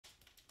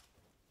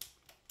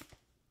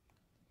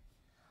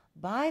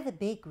By the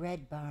big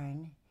red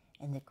barn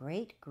in the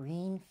great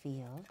green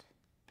field,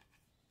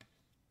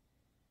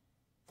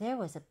 there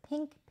was a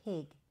pink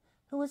pig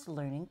who was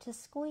learning to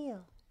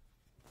squeal.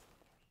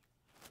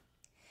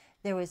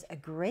 There was a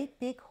great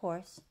big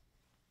horse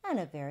and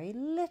a very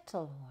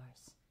little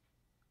horse.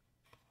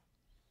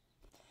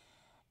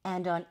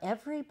 And on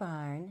every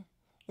barn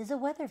is a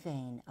weather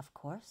vane, of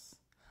course,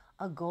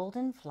 a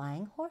golden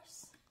flying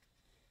horse.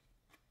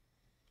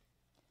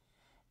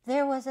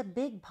 There was a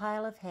big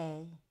pile of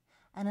hay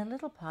and a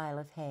little pile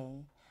of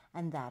hay,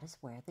 and that is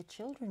where the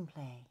children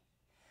play.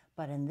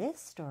 But in this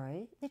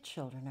story, the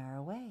children are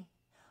away.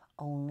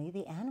 Only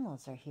the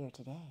animals are here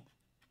today.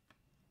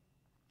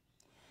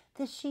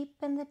 The sheep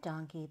and the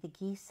donkey, the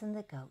geese and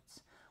the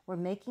goats were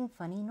making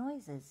funny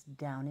noises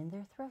down in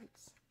their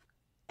throats.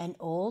 An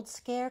old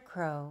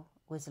scarecrow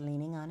was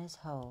leaning on his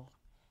hoe,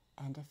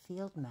 and a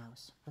field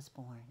mouse was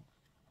born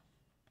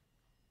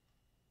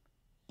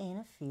in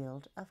a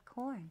field of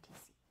corn. Do you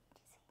see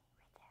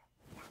right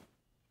there? Yeah.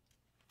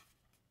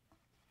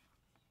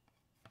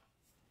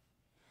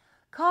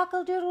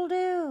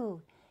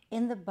 Cockle-doodle-doo!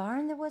 In the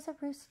barn there was a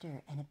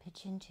rooster and a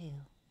pigeon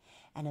too,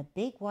 and a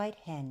big white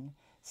hen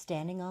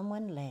standing on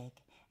one leg,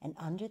 and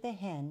under the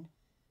hen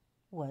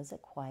was a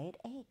quiet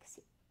egg.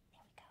 See,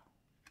 there we go.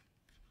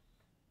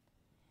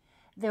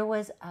 There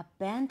was a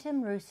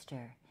bantam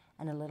rooster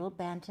and a little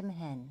bantam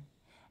hen,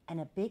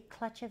 and a big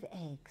clutch of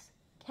eggs.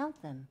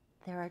 Count them,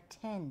 there are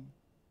 10.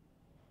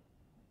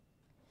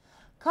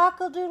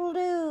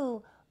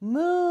 Cockle-doodle-doo!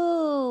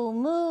 Moo!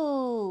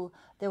 Moo!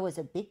 There was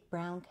a big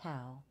brown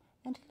cow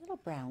and a little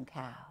brown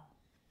cow.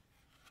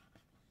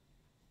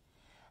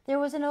 There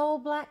was an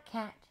old black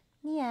cat,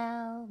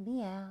 meow,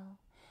 meow,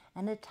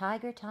 and a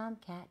tiger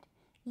tomcat,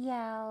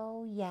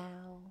 yow,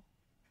 yow.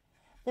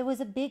 There was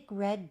a big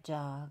red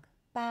dog,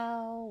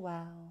 bow,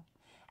 wow,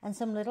 and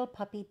some little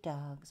puppy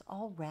dogs,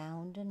 all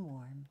round and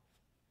warm.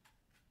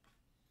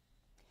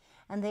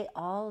 And they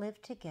all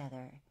lived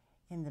together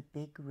in the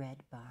big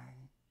red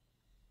barn.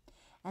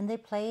 And they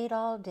played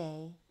all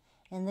day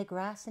in the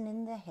grass and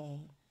in the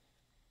hay.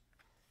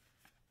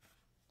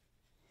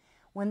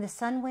 When the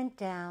sun went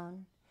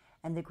down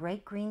and the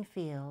great green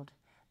field,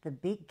 the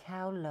big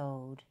cow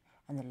lowed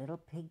and the little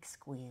pig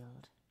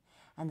squealed,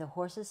 and the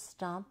horses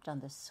stomped on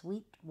the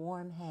sweet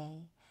warm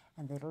hay,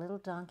 and the little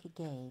donkey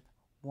gave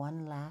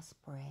one last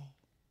bray.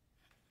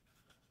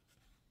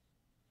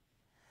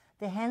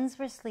 The hens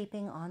were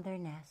sleeping on their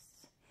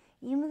nests,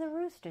 even the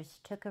roosters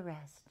took a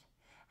rest,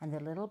 and the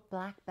little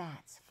black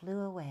bats flew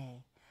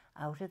away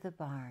out of the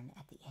barn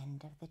at the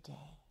end of the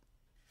day.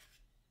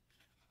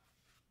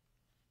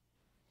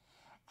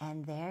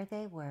 And there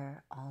they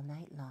were all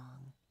night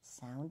long,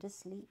 sound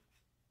asleep.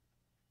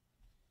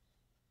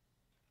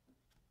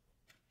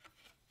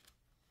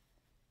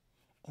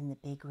 In the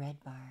big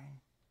red barn.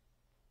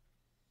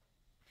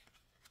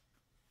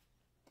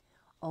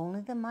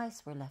 Only the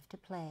mice were left to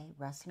play,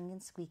 rustling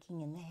and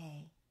squeaking in the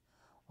hay,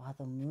 while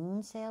the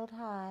moon sailed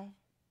high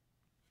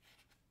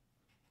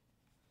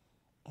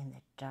in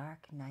the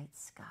dark night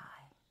sky.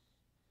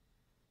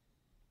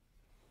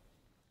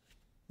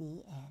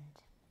 The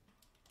end.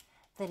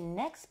 The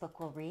next book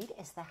we'll read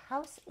is The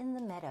House in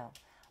the Meadow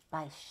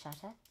by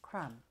Shutta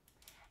Crumb.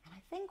 And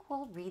I think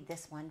we'll read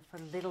this one for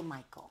little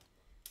Michael.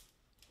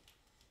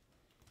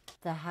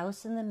 The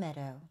House in the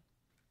Meadow.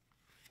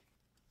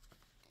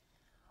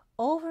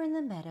 Over in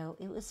the meadow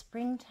it was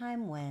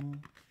springtime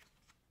when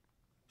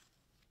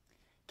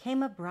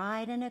came a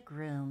bride and a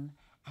groom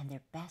and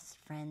their best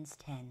friends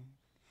 10.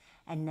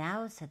 And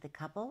now, said the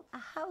couple, a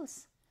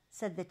house,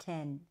 said the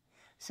 10.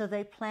 So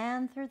they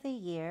planned through the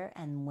year,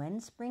 and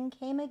when spring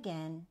came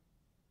again,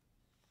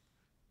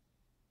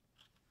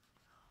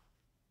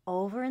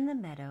 over in the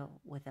meadow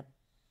with a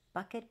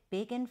bucket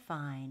big and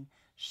fine,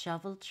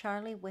 shoveled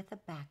Charlie with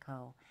a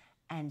backhoe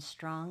and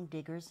strong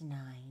diggers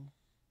 9.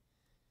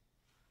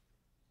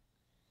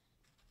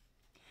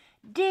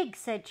 Dig,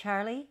 said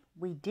Charlie.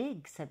 We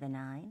dig, said the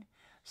 9.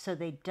 So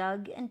they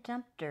dug and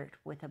dumped dirt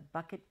with a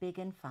bucket big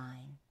and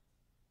fine.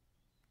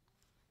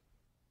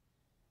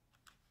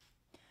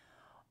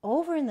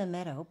 Over in the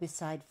meadow,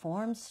 beside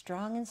forms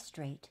strong and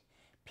straight,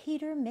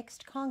 Peter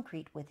mixed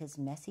concrete with his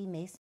messy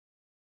mason.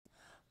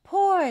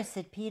 Pour,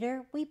 said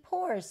Peter. We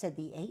pour, said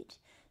the 8.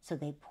 So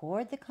they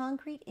poured the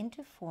concrete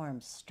into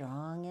forms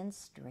strong and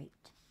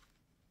straight.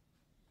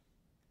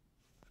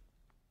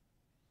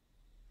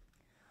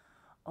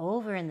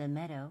 Over in the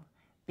meadow,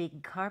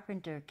 big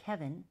carpenter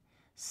Kevin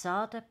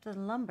sawed up the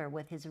lumber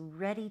with his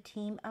ready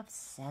team of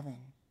 7.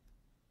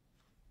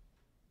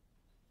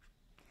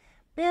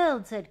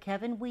 Build, said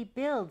Kevin. We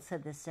build,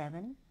 said the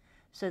 7.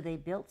 So they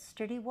built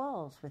sturdy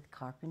walls with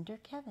carpenter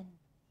Kevin.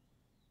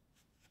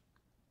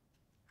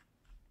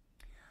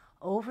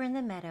 Over in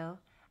the meadow,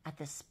 at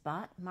the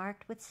spot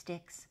marked with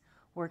sticks,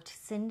 worked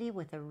Cindy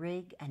with a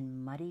rig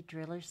and muddy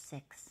driller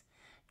 6.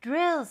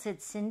 Drill,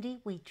 said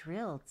Cindy. We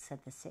drilled, said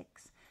the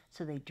 6.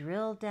 So they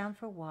drilled down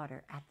for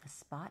water at the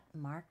spot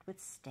marked with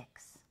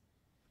sticks.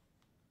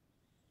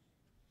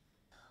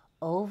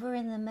 Over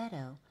in the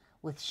meadow,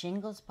 with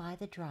shingles by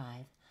the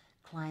drive,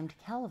 climbed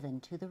Kelvin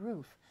to the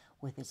roof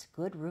with his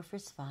good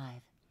roofers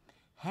 5.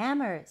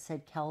 "Hammer,"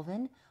 said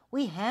Kelvin.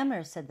 "We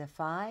hammer," said the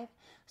 5.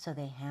 So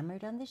they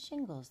hammered on the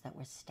shingles that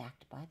were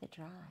stacked by the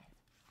drive.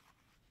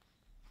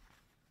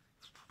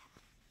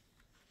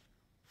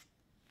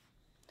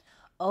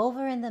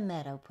 Over in the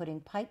meadow, putting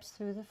pipes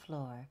through the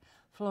floor,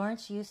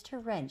 Florence used her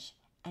wrench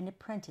and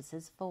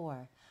apprentices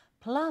 4.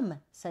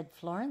 "Plumb," said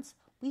Florence.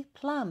 "We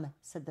plumb,"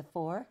 said the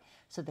 4.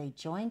 So they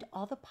joined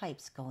all the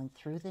pipes going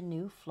through the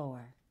new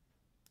floor.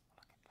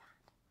 Look at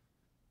that.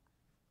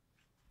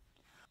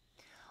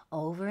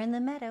 Over in the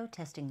meadow,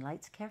 testing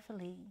lights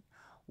carefully,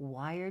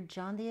 wired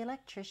John the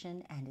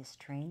electrician and his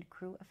trained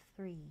crew of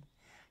 3.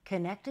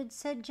 "Connected,"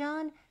 said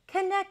John.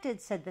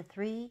 "Connected," said the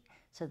 3.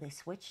 So they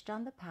switched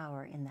on the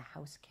power in the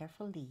house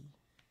carefully.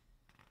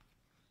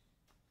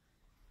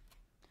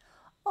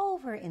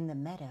 Over in the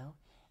meadow,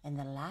 in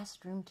the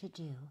last room to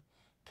do,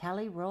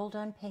 Kelly rolled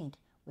on paint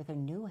with her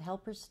new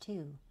helpers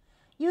 2.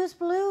 "Use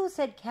blue,"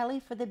 said Kelly.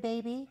 "For the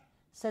baby,"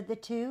 said the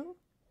 2.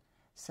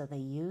 So they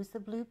used the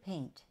blue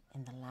paint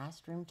in the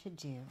last room to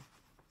do.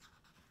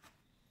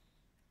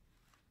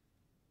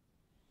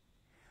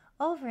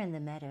 Over in the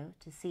meadow,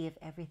 to see if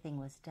everything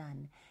was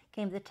done,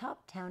 came the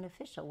top town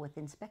official with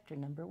Inspector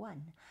Number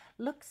 1.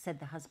 "Look," said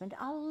the husband.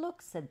 "I'll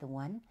look," said the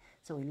one.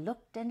 So he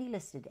looked and he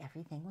listed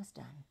everything was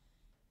done.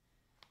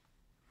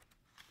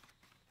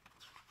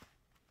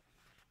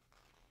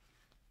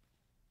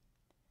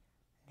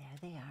 There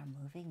they are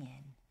moving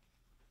in.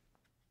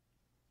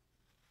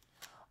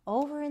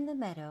 Over in the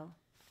meadow,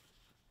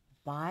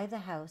 by the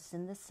house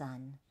in the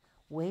sun,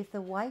 waved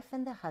the wife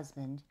and the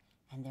husband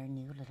and their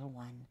new little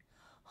one.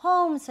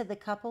 "Home," said the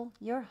couple.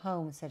 "You're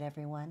home," said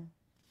everyone.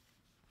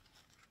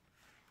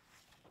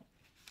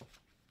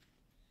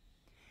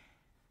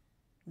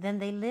 Then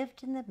they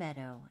lived in the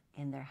meadow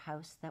in their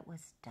house that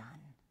was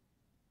done.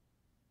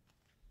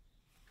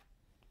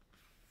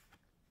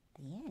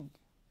 The end.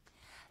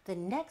 The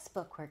next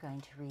book we're going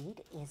to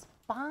read is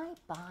Bye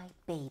Bye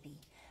Baby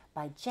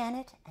by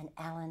Janet and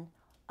Alan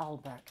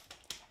Alberg.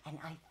 And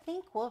I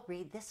think we'll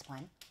read this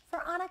one for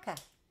Annika.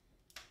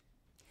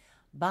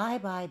 Bye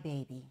Bye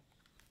Baby.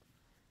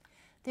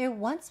 There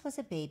once was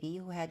a baby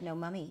who had no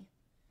mummy.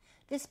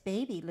 This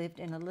baby lived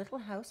in a little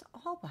house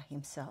all by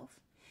himself.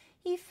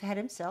 He fed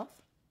himself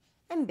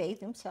and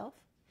bathed himself.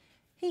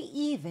 He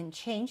even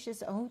changed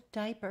his own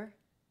diaper.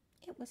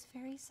 It was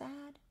very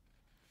sad.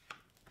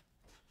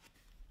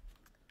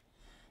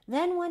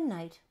 Then one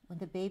night, when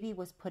the baby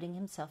was putting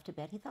himself to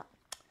bed, he thought,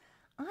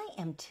 "I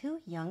am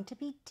too young to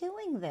be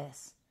doing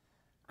this.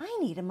 I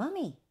need a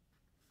mummy."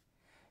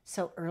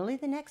 So early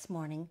the next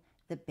morning,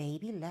 the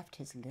baby left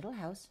his little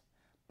house,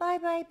 "Bye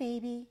Bye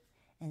Baby,"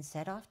 and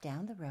set off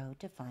down the road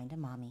to find a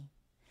mommy.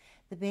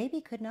 The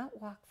baby could not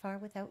walk far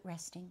without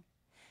resting.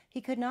 He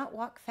could not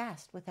walk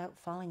fast without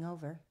falling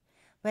over,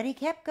 but he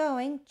kept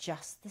going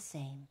just the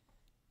same.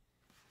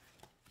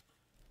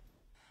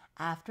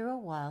 After a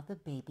while, the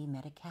baby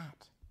met a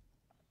cat.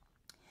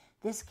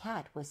 This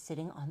cat was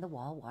sitting on the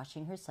wall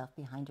washing herself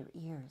behind her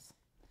ears.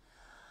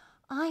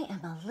 "I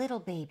am a little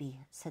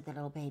baby," said the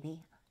little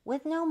baby,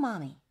 "with no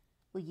mommy.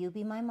 Will you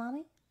be my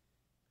mommy?"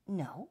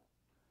 "No,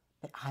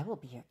 but I will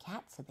be your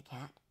cat," said the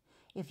cat,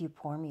 "if you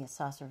pour me a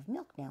saucer of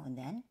milk now and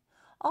then.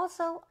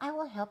 Also, I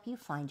will help you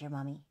find your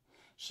mommy.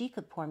 She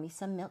could pour me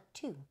some milk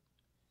too."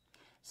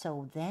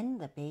 So then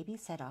the baby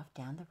set off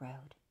down the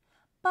road.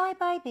 "Bye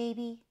Bye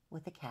Baby,"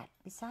 with the cat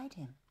beside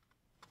him.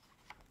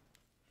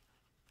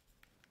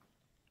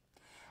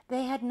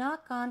 They had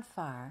not gone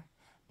far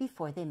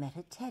before they met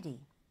a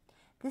teddy.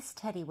 This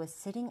teddy was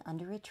sitting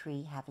under a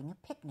tree having a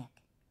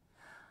picnic.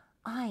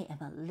 "I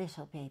am a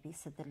little baby,"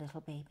 said the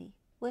little baby,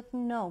 "with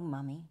no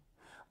mummy.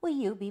 Will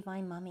you be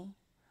my mummy?"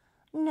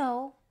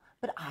 "No,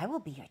 but I will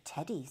be your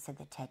teddy," said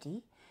the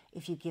teddy,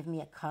 "if you give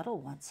me a cuddle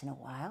once in a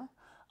while.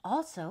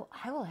 Also,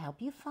 I will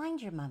help you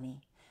find your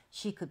mummy.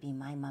 She could be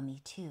my mummy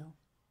too."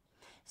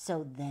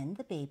 So then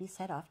the baby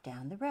set off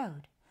down the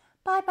road.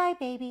 "Bye Bye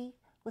Baby,"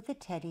 with the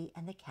teddy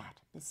and the cat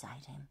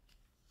beside him.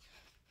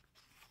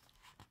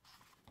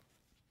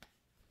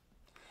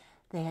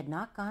 They had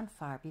not gone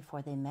far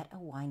before they met a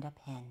wind-up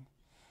hen.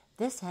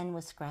 This hen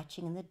was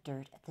scratching in the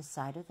dirt at the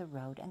side of the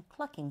road and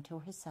clucking to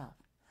herself.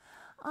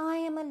 "I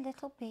am a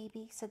little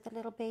baby," said the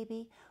little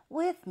baby,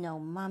 "with no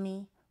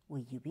mummy. Will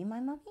you be my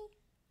mummy?"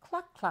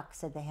 "Cluck, cluck,"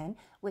 said the hen,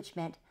 which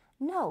meant,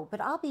 "No,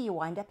 but I'll be your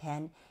wind-up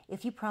hen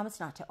if you promise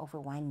not to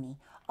overwind me.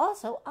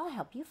 Also, I'll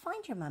help you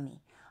find your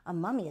mummy. A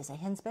mummy is a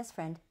hen's best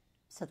friend,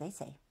 so they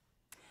say."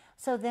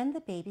 So then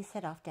the baby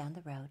set off down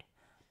the road.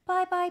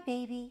 "Bye Bye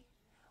Baby,"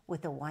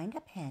 with the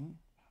wind-up hen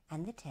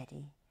and the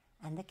teddy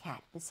and the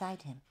cat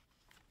beside him.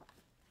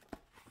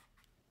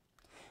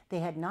 They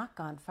had not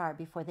gone far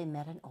before they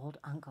met an old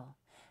uncle.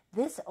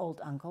 This old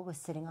uncle was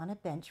sitting on a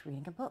bench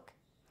reading a book.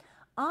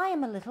 "I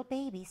am a little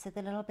baby," said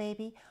the little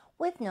baby,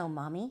 "with no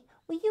mommy.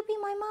 Will you be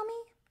my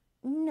mommy?"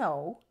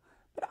 "No,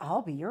 but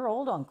I'll be your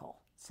old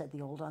uncle," said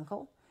the old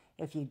uncle,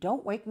 "if you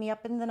don't wake me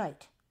up in the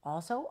night.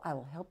 Also, I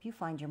will help you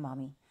find your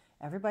mommy.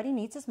 Everybody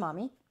needs his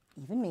mommy,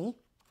 even me."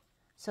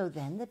 So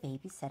then the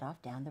baby set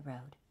off down the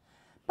road.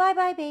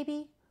 Bye-bye,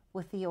 baby,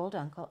 with the old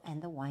uncle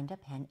and the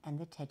wind-up hen and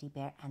the teddy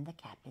bear and the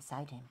cat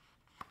beside him.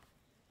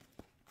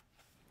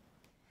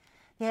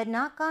 They had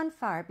not gone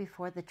far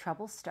before the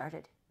trouble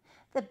started.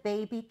 The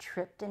baby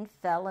tripped and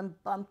fell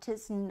and bumped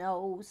his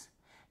nose.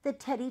 The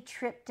teddy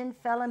tripped and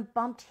fell and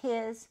bumped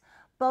his.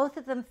 Both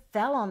of them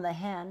fell on the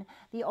hen.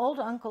 The old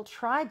uncle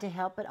tried to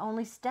help, but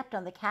only stepped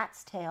on the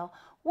cat's tail.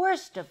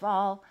 Worst of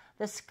all,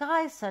 the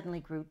sky suddenly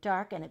grew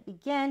dark and it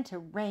began to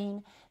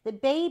rain. The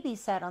baby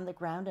sat on the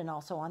ground and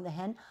also on the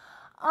hen.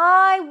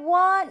 "I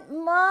want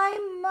my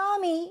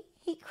mummy,"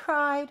 he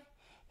cried.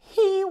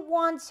 "He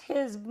wants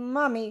his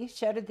mummy,"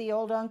 shouted the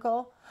old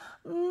uncle.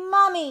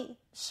 "Mummy,"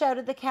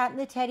 shouted the cat and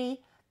the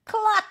teddy.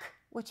 "Cluck,"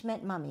 which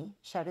meant mummy,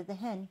 shouted the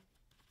hen.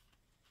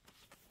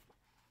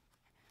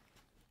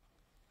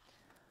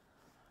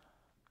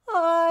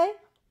 "I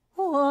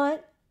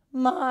want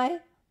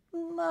my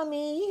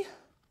mummy."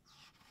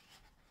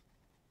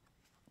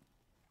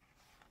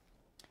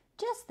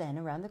 Just then,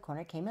 around the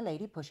corner came a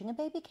lady pushing a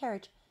baby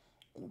carriage.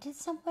 "Did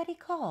somebody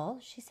call?"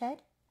 she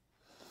said.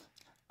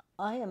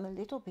 "I am a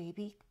little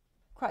baby,"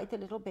 cried the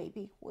little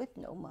baby, "with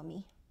no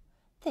mummy."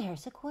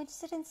 "There's a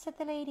coincidence," said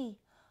the lady.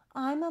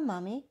 "I'm a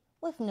mummy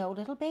with no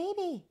little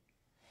baby."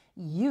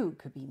 "You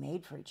could be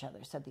made for each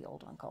other," said the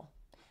old uncle.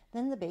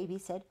 Then the baby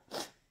said,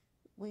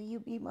 "Will you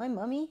be my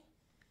mummy?"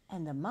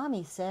 And the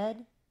mummy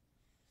said,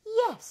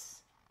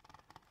 "Yes."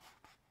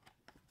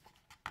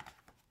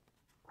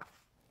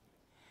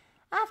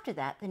 After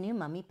that, the new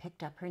mummy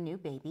picked up her new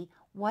baby,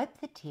 wiped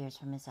the tears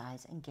from his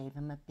eyes, and gave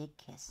him a big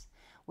kiss.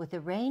 With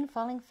the rain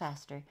falling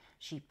faster,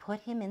 she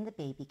put him in the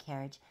baby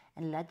carriage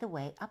and led the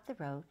way up the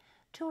road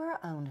to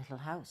her own little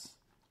house.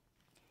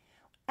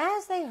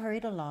 As they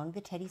hurried along,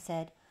 the teddy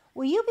said,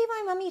 "Will you be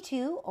my mummy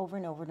too?" over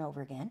and over and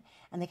over again.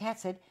 And the cat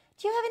said,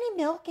 "Do you have any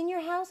milk in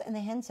your house?" And the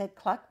hen said,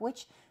 "Cluck,"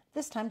 which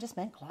this time just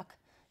meant cluck.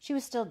 She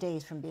was still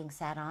dazed from being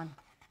sat on.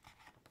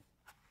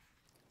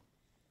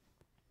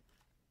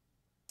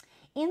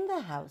 In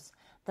the house,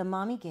 the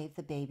mommy gave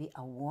the baby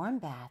a warm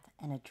bath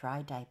and a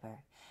dry diaper.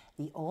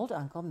 The old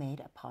uncle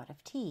made a pot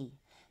of tea.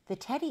 The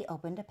teddy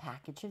opened a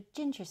package of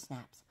ginger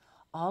snaps.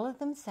 All of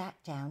them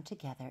sat down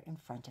together in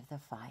front of the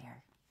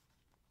fire.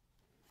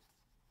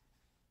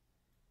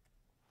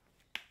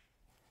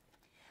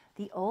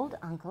 The old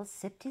uncle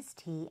sipped his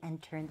tea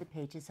and turned the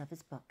pages of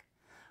his book.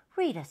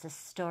 "Read us a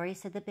story,"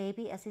 said the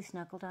baby as he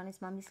snuggled on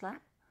his mummy's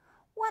lap.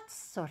 "What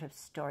sort of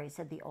story?"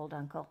 said the old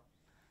uncle.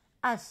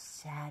 "A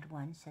sad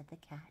one," said the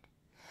cat.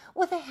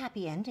 "With a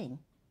happy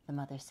ending," the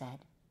mother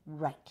said.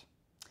 "Right,"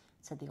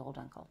 said the old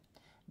uncle.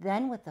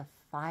 Then, with the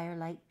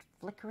firelight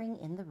flickering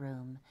in the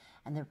room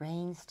and the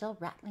rain still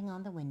rattling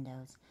on the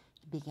windows,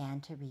 he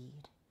began to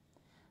read.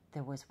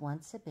 There was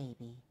once a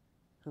baby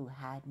who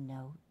had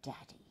no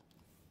daddy.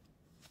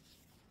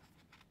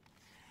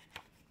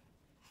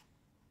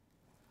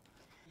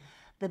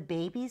 The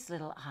baby's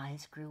little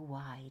eyes grew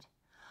wide.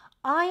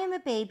 "I am a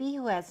baby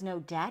who has no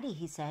daddy,"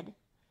 he said.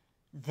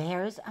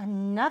 "There's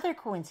another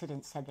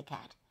coincidence," said the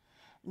cat.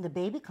 The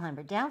baby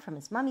clambered down from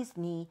his mummy's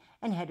knee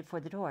and headed for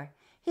the door.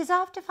 "He's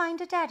off to find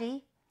a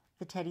daddy,"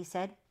 the teddy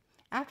said.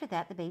 After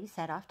that, the baby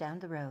set off down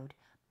the road.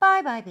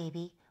 "Bye-bye,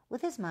 baby,"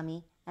 with his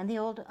mummy and the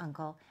old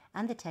uncle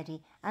and the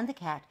teddy and the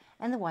cat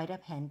and the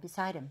white-up hen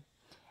beside him.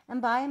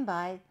 And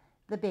by,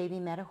 the baby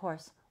met a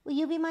horse. "Will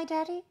you be my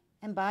daddy?"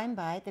 And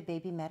by, the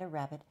baby met a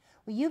rabbit.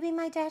 "Will you be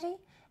my daddy?"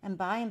 And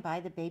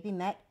by, the baby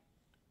met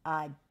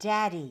a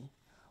daddy.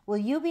 "Will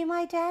you be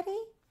my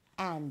daddy?"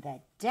 And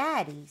the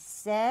daddy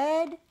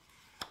said,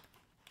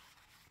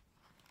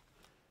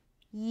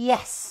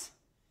 "Yes."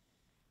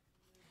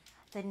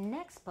 The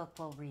next book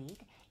we'll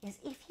read is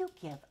If You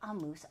Give a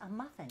Moose a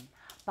Muffin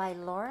by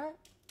Laura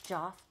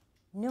Joff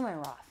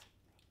Numeroff.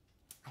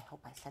 I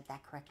hope I said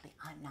that correctly.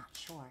 I'm not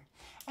sure.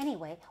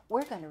 Anyway,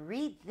 we're going to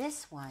read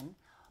this one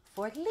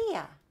for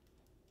Leah.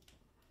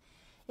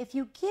 If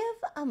you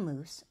give a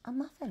moose a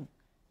muffin.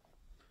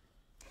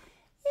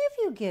 If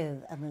you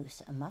give a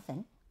moose a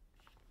muffin,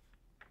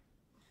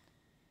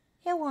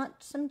 he'll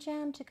want some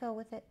jam to go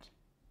with it.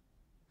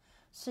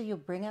 So you'll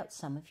bring out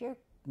some of your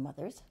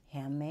mother's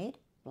handmade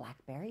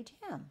blackberry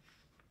jam.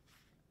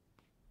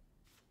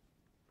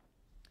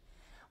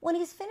 When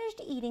he's finished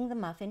eating the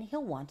muffin,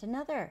 he'll want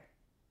another,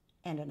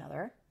 and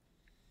another,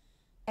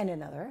 and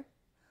another.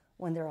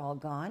 When they're all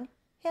gone,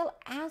 he'll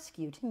ask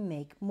you to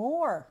make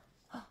more.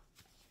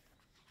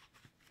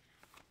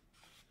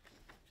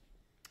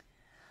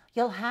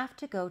 You'll have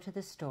to go to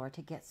the store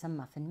to get some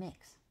muffin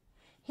mix.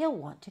 He'll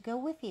want to go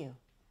with you.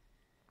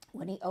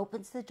 When he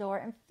opens the door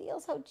and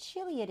feels how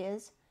chilly it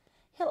is,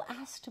 he'll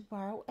ask to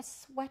borrow a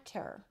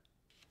sweater.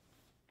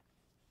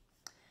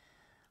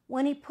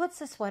 When he puts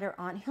the sweater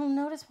on, he'll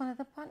notice one of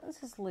the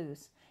buttons is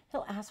loose.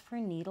 He'll ask for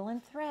a needle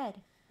and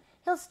thread.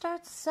 He'll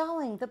start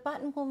sewing. The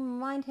button will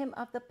remind him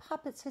of the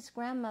puppets his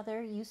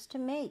grandmother used to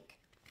make.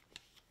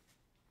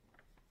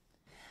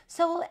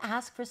 So he'll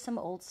ask for some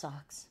old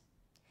socks.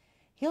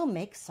 He'll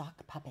make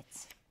sock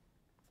puppets.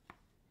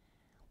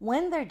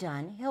 When they're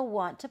done, he'll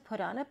want to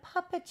put on a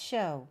puppet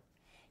show.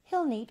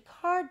 He'll need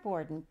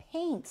cardboard and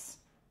paints.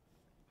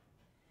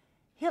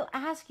 He'll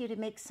ask you to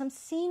make some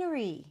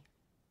scenery.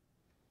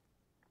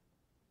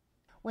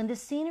 When the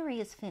scenery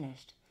is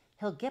finished,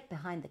 he'll get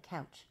behind the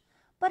couch,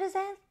 but his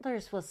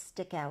antlers will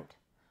stick out,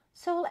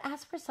 so he'll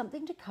ask for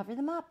something to cover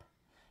them up.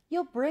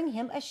 You'll bring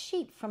him a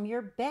sheet from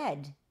your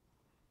bed.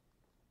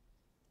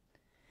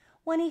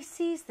 When he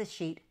sees the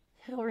sheet,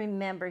 he'll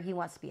remember he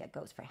wants to be a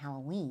ghost for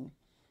Halloween.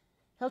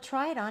 He'll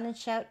try it on and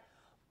shout,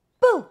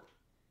 "Boo!"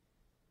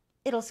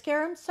 It'll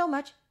scare him so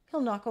much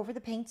he'll knock over the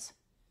paints.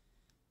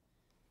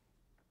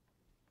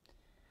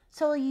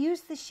 So he'll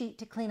use the sheet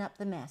to clean up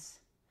the mess.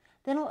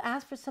 Then he'll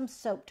ask for some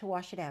soap to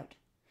wash it out.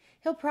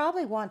 He'll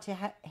probably want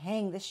to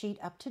hang the sheet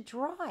up to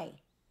dry.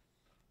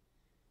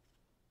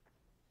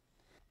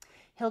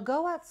 He'll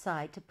go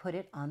outside to put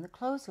it on the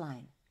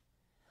clothesline.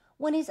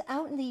 When he's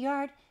out in the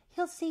yard,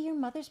 he'll see your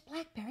mother's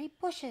blackberry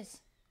bushes.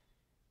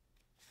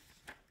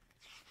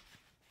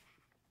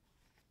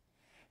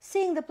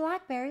 Seeing the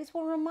blackberries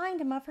will remind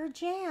him of her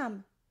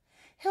jam.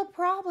 He'll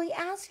probably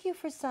ask you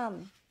for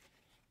some.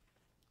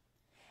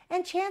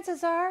 And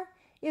chances are,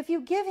 if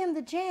you give him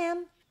the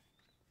jam,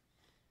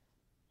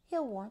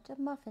 he'll want a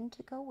muffin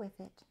to go with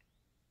it.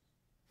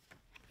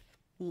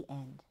 The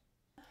end.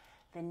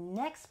 The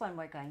next one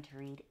we're going to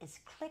read is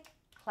Click,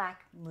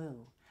 Clack, Moo,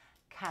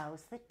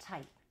 Cows That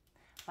Type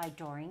by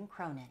Doreen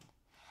Cronin.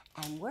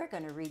 And we're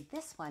going to read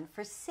this one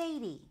for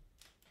Sadie.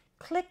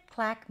 Click,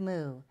 clack,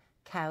 moo,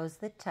 cows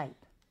that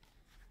type.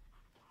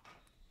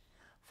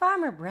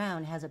 Farmer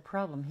Brown has a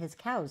problem his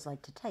cows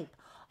like to type.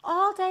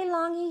 All day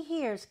long he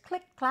hears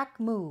click, clack,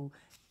 moo,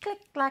 click,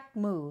 clack,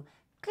 moo,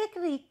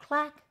 clickety,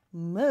 clack,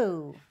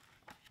 moo.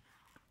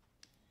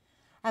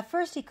 At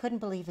first he couldn't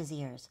believe his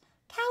ears.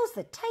 Cows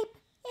that type?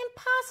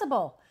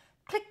 Impossible!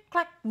 Click,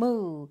 clack,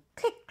 moo,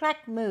 click,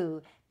 clack,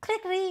 moo,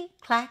 clickety,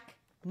 clack,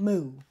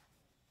 moo.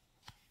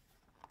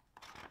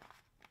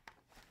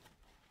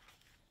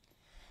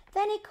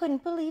 Then he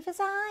couldn't believe his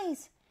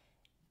eyes.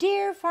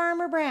 Dear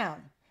Farmer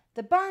Brown,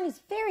 the barn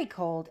is very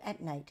cold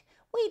at night.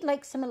 We'd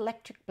like some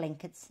electric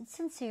blankets.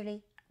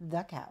 Sincerely,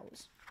 the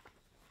cows.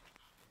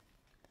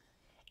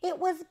 It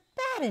was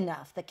bad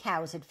enough the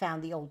cows had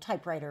found the old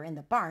typewriter in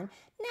the barn.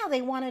 Now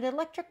they wanted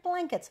electric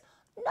blankets.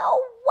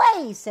 No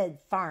way, said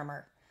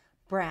Farmer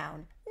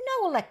Brown.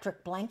 No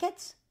electric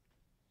blankets.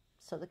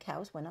 So the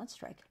cows went on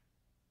strike.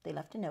 They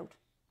left a note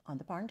on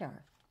the barn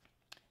door.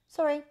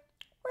 Sorry,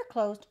 we're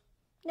closed.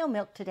 No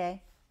milk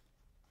today.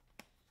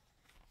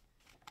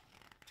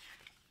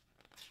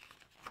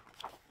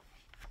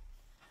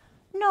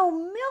 No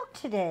milk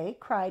today,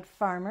 cried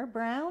Farmer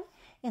Brown.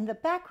 In the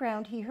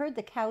background, he heard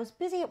the cows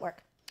busy at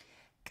work.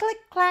 Click,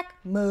 clack,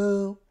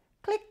 moo.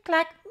 Click,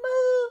 clack,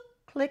 moo.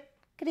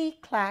 Clickety,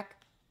 clack,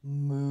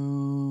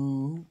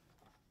 moo.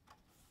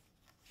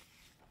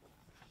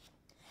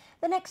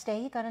 The next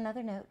day, he got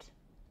another note.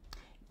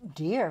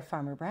 Dear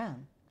Farmer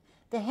Brown,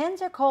 the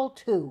hens are cold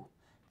too.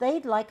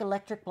 They'd like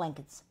electric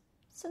blankets.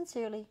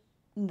 Sincerely,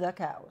 the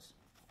cows.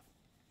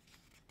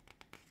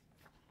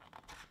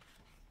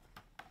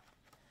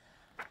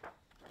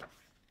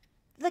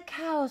 The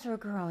cows were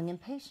growing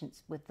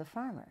impatient with the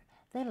farmer.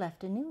 They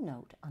left a new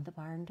note on the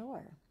barn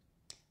door.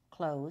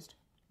 Closed,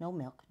 no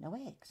milk, no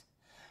eggs.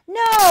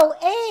 No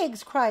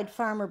eggs, cried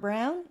Farmer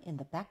Brown. In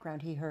the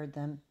background he heard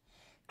them.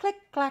 Click,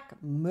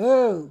 clack,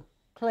 moo.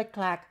 Click,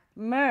 clack,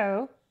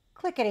 moo.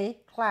 Clickety,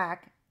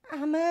 clack,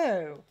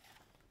 moo.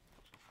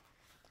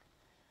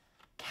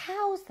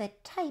 Cows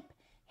that type,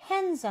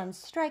 hens on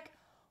strike.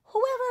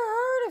 Whoever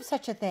heard of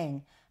such a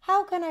thing?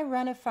 How can I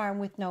run a farm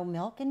with no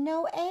milk and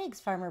no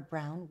eggs? Farmer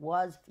Brown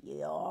was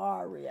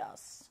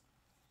furious.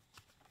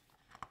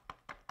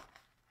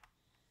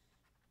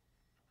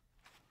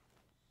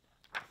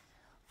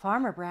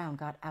 Farmer Brown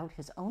got out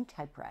his own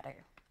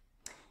typewriter.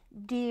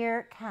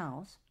 Dear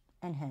cows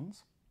and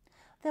hens,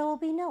 there will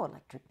be no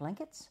electric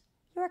blankets.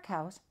 You are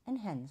cows and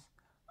hens.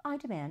 I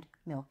demand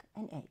milk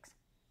and eggs.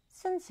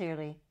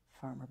 Sincerely,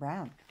 Farmer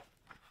Brown.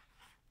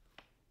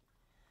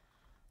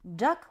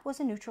 Duck was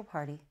a neutral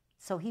party,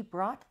 so he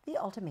brought the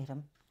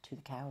ultimatum to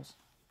the cows.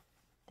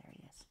 There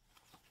he is.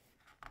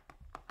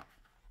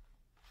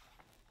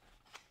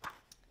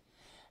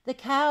 The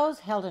cows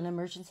held an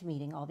emergency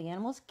meeting. All the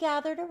animals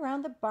gathered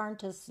around the barn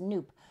to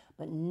snoop,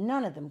 but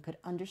none of them could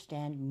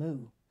understand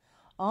moo.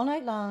 All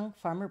night long,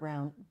 Farmer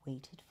Brown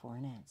waited for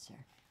an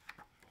answer.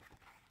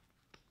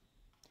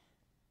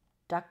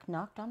 Duck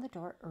knocked on the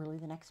door early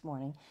the next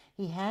morning.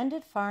 He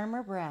handed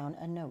Farmer Brown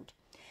a note.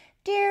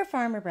 Dear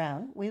Farmer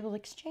Brown, we will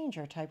exchange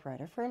our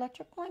typewriter for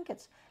electric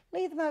blankets.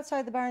 Leave them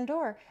outside the barn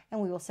door,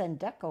 and we will send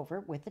Duck over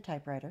with the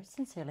typewriter.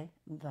 Sincerely,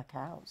 the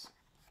cows.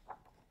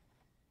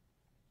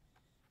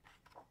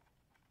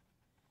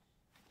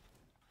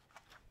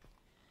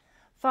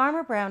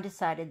 Farmer Brown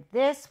decided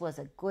this was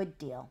a good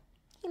deal.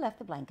 He left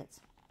the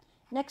blankets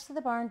next to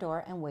the barn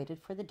door and waited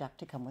for the duck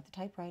to come with the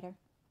typewriter.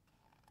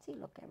 See,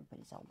 look,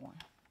 everybody's all warm.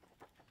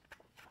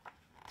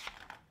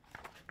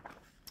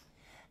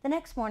 The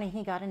next morning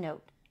he got a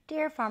note.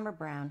 Dear Farmer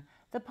Brown,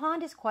 the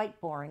pond is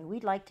quite boring.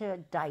 We'd like a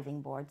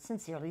diving board.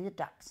 Sincerely, the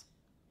ducks.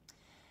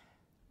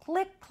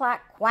 Click,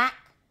 clack, quack.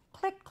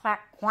 Click,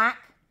 clack,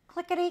 quack.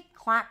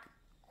 Clickety-clack,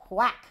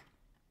 quack.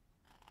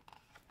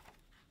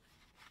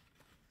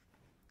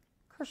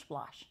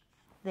 Kersplosh.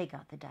 They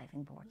got the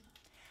diving board.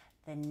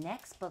 The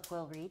next book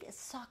we'll read is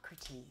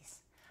Socrates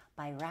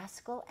by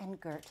Rascal and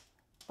Gert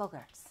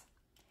Bogarts.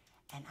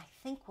 And I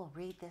think we'll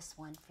read this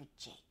one for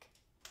Jake.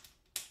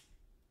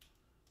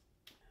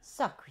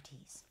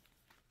 Socrates.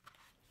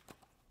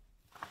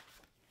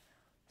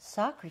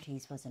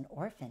 Socrates was an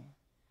orphan.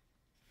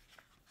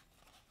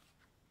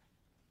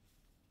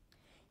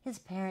 His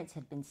parents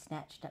had been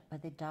snatched up by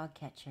the dog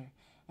catcher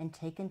and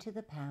taken to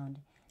the pound,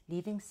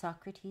 leaving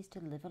Socrates to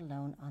live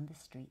alone on the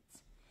streets.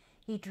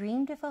 He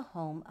dreamed of a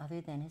home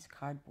other than his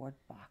cardboard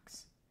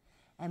box.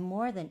 And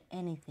more than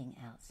anything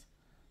else,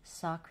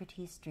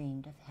 Socrates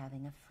dreamed of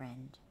having a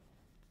friend.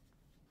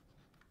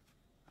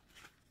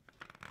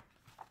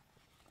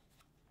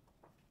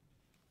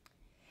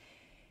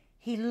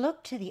 He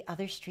looked to the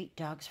other street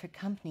dogs for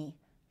company,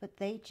 but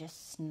they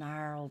just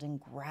snarled and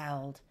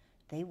growled.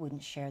 They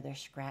wouldn't share their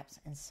scraps,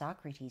 and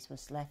Socrates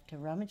was left to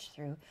rummage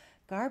through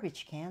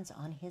garbage cans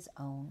on his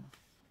own.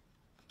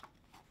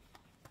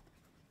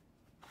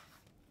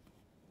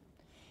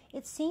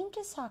 It seemed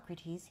to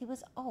Socrates he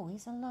was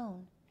always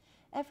alone.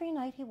 Every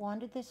night he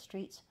wandered the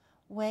streets,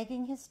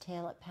 wagging his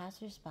tail at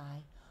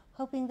passers-by,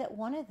 hoping that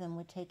one of them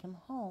would take him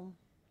home.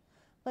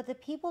 But the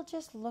people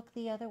just looked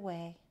the other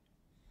way.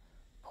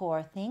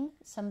 Poor thing,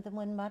 some of them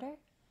would mutter,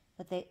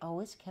 but they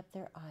always kept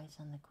their eyes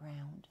on the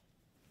ground.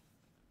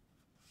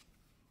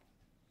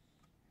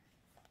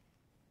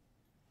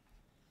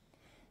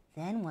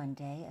 Then one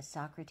day, as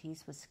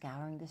Socrates was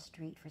scouring the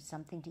street for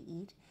something to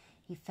eat,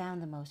 he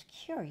found the most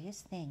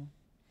curious thing.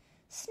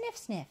 Sniff,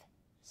 sniff.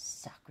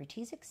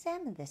 Socrates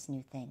examined this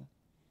new thing.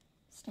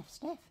 Sniff,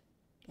 sniff.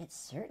 It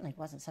certainly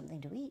wasn't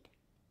something to eat.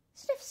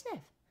 Sniff,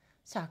 sniff.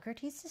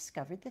 Socrates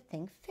discovered the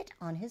thing fit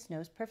on his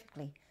nose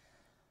perfectly.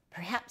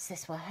 Perhaps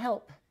this will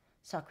help,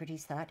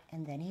 Socrates thought,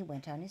 and then he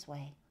went on his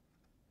way.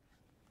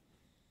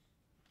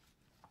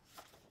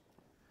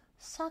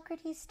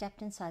 Socrates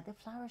stepped inside the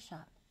flower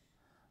shop.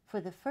 For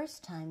the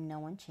first time, no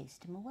one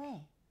chased him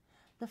away.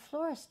 The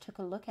florist took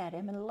a look at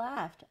him and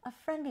laughed, a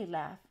friendly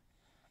laugh,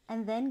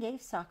 and then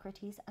gave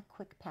Socrates a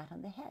quick pat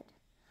on the head.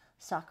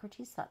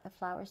 Socrates thought the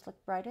flowers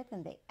looked brighter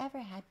than they ever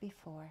had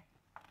before.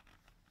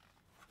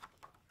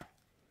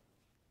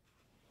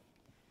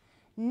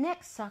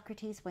 Next,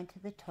 Socrates went to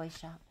the toy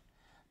shop.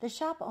 The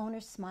shop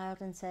owner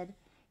smiled and said,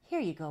 "Here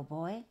you go,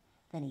 boy."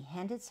 Then he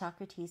handed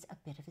Socrates a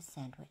bit of a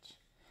sandwich.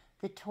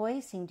 The toy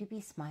seemed to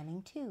be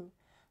smiling too.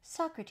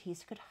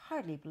 Socrates could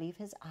hardly believe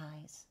his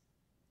eyes.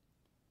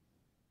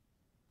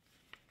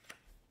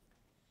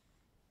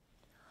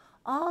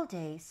 All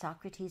day,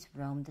 Socrates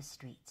roamed the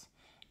streets.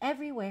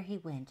 Everywhere he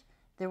went,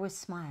 there were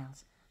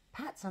smiles,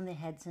 pats on the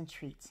heads, and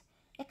treats.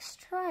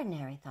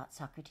 Extraordinary, thought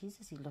Socrates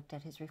as he looked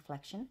at his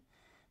reflection.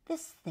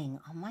 This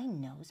thing on my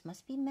nose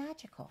must be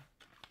magical.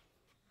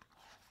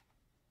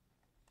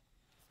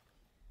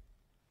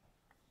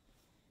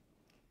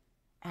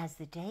 As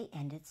the day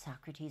ended,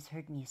 Socrates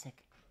heard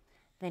music.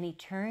 Then he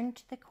turned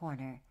to the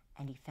corner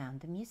and he found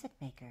the music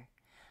maker.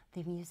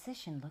 The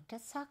musician looked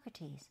at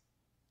Socrates.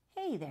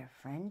 "Hey there,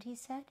 friend," he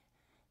said,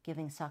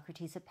 giving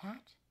Socrates a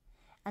pat.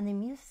 And the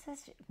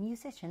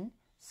musician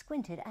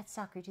squinted at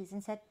Socrates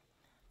and said,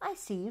 "I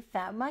see you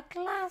found my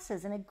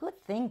glasses, and a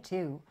good thing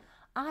too.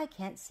 I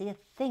can't see a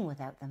thing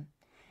without them.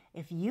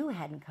 If you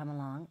hadn't come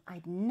along,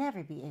 I'd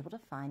never be able to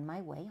find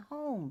my way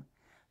home."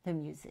 The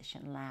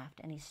musician laughed,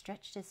 and he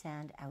stretched his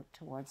hand out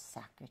towards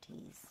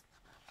Socrates.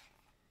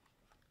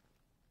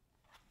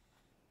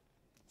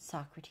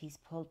 Socrates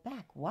pulled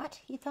back. What,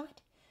 he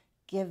thought?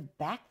 Give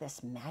back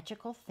this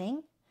magical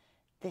thing?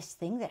 This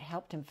thing that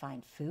helped him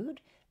find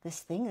food?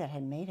 This thing that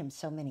had made him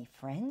so many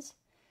friends?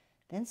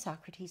 Then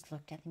Socrates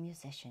looked at the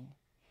musician.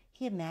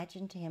 He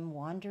imagined him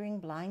wandering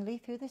blindly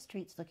through the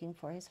streets looking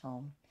for his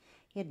home.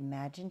 He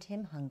imagined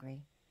him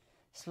hungry.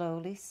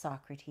 Slowly,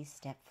 Socrates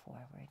stepped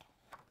forward.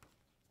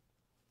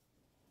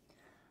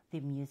 The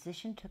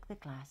musician took the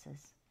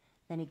glasses.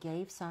 Then he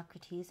gave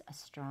Socrates a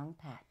strong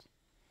pat.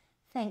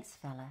 "Thanks,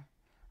 fella.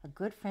 A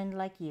good friend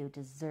like you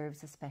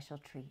deserves a special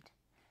treat.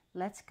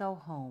 Let's go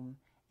home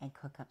and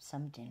cook up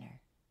some dinner."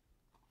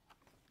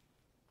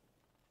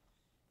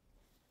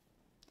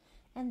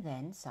 And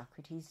then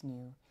Socrates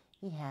knew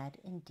he had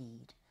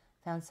indeed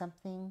found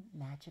something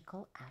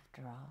magical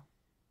after all.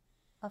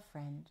 A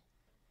friend.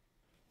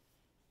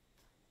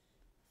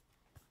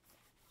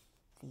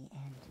 The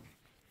end.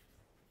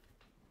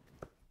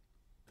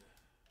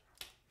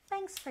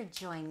 Thanks for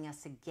joining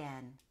us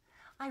again.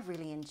 I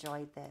really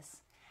enjoyed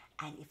this.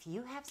 And if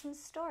you have some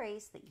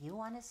stories that you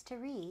want us to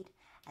read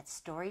at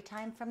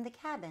Storytime from the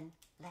Cabin,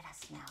 let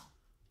us know.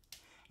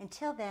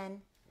 Until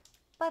then,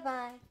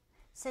 bye-bye.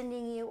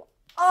 Sending you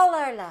all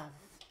our love.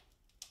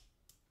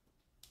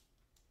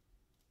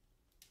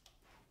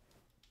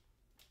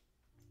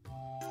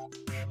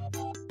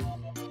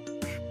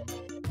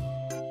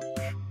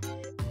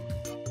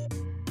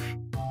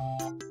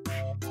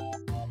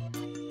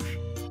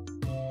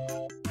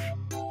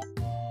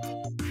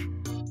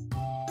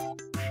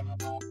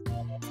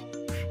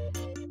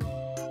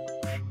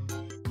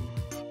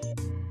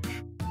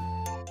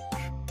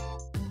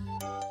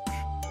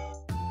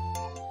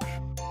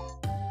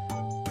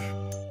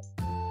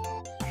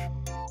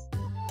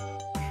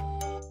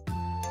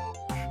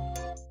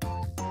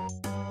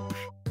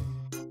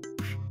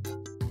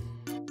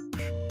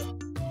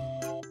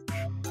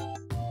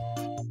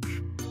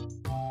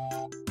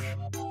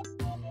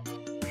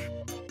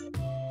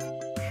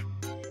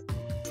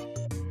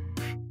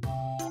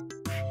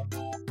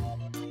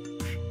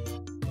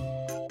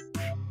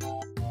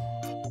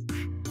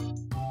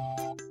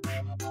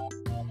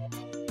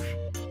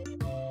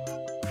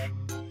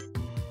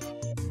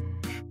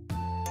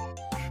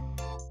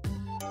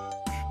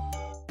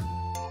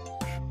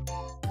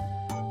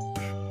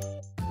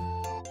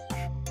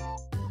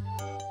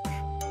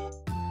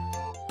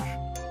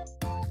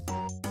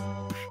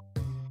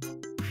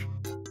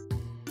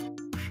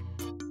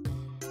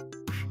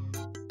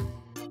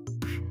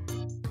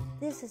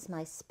 This is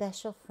my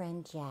special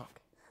friend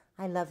Jack.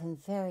 I love him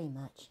very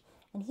much.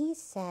 And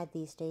he's sad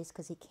these days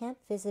because he can't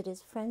visit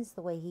his friends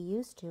the way he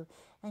used to,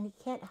 and he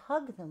can't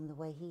hug them the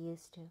way he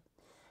used to.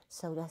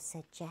 So I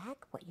said,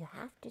 Jack, what you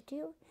have to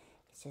do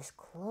is just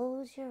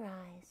close your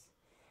eyes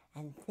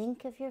and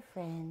think of your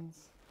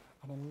friends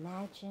and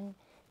imagine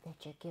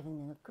that you're giving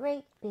them a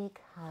great big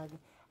hug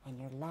and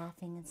you're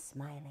laughing and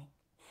smiling.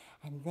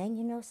 And then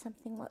you know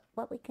something,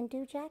 what we can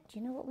do, Jack? Do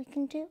you know what we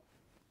can do?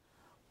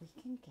 We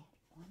can get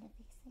one of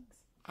these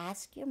things.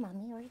 Ask your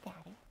mommy or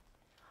daddy,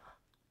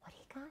 what do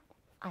you got?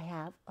 I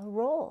have a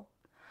roll.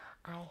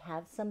 I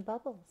have some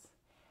bubbles.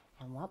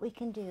 And what we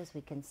can do is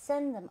we can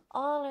send them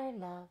all our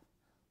love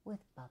with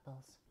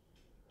bubbles.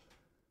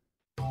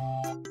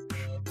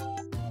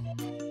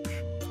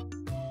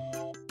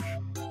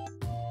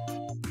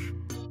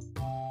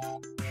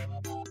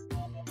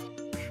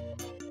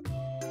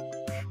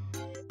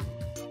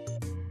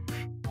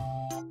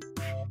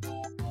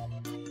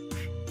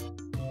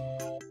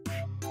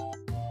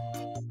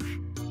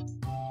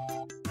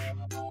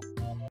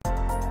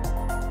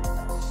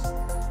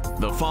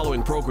 The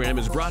following program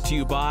is brought to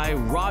you by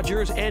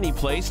Rogers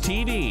Anyplace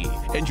TV.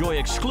 Enjoy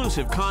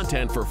exclusive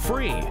content for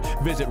free.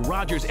 Visit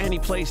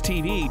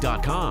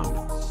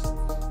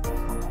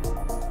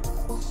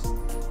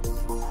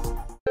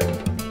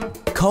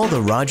RogersAnyplaceTV.com. Call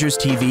the Rogers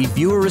TV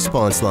viewer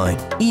response line,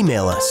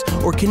 email us,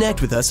 or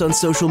connect with us on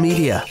social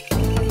media.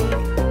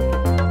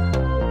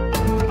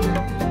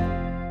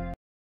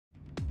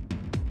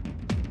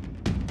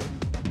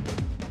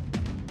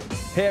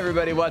 Hey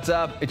everybody, what's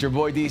up? It's your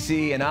boy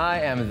DC, and I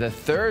am the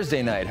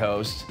Thursday night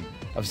host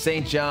of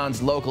St.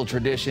 John's local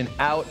tradition,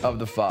 Out of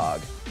the Fog.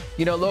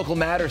 You know, local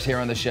matters here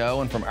on the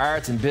show, and from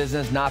arts and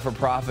business,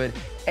 not-for-profit,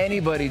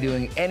 anybody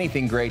doing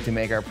anything great to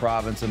make our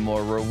province a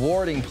more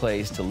rewarding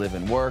place to live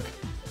and work.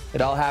 It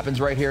all happens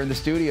right here in the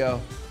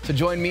studio. So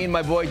join me and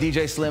my boy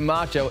DJ Slim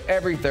Macho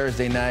every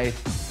Thursday night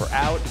for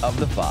Out of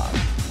the Fog.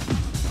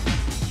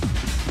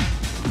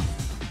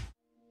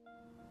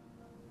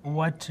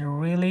 What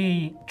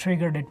really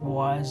triggered it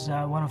was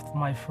one of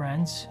my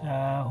friends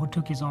who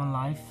took his own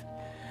life.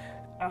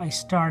 I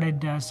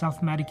started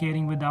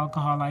self-medicating with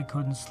alcohol. I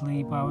couldn't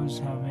sleep. I was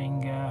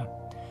having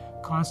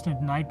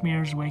constant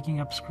nightmares,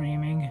 waking up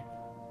screaming.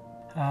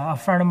 A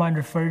friend of mine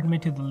referred me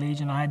to the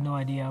Legion. I had no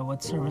idea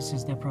what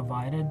services they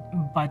provided,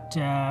 but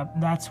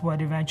that's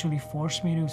what eventually forced me to